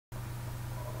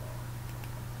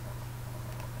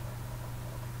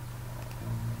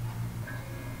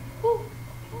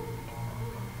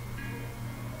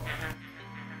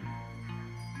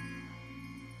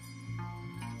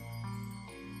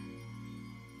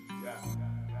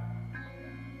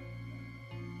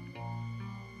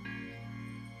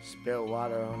Spill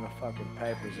water on the fucking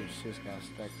papers and shit's got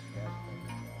stuck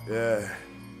together.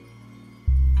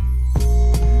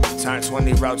 Yeah. Turn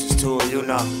 20 roaches to a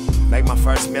Make my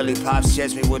first milli, pops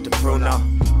judge me with the Pruno.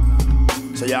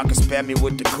 So y'all can spare me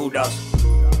with the kudos.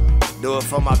 Do it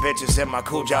for my bitches and my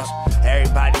kujos.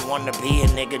 Everybody wanna be a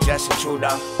nigga Justin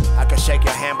Trudeau. I can shake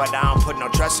your hand, but I don't put no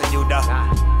trust in you, though.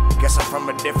 Guess I'm from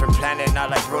a different planet,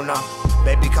 not like Pruno.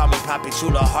 Baby call me Papi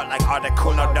Chulo, heart like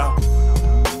Articuno, though.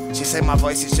 She say my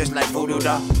voice is just like voodoo,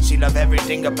 though. She love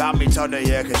everything about me, told her,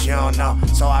 yeah, cause you don't know.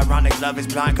 So ironic, love is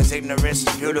blind, cause ignorance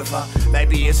is beautiful.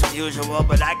 Maybe it's unusual,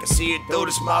 but I can see it through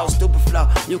the small, stupid flow.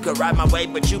 You could ride my way,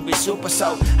 but you be super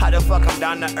so. How the fuck I'm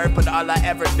down to earth, but all I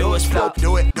ever do is float.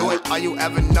 Do it, all you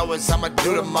ever know is I'ma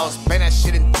do the most. Bang that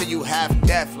shit until you half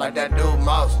deaf, like that dude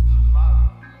most.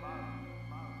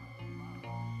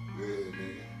 Yeah,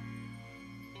 nigga.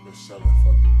 Been selling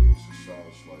fucking beats since I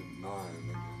was like 9,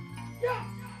 nigga. Yeah.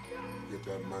 Get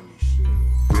that money, shit.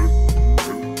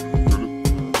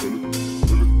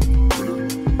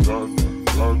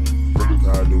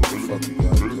 Gotta do what the fuck you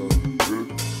gotta do.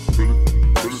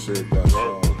 That shit, that's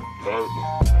all.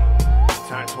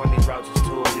 Turn 20 roaches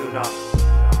to a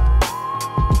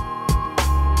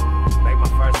Make my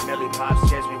first milli, pops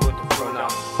chase me with the Pruno.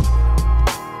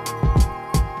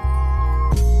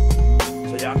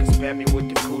 So y'all can spare me with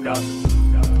the kudos.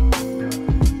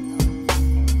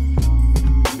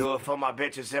 Do it for my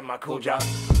bitches and my kujos.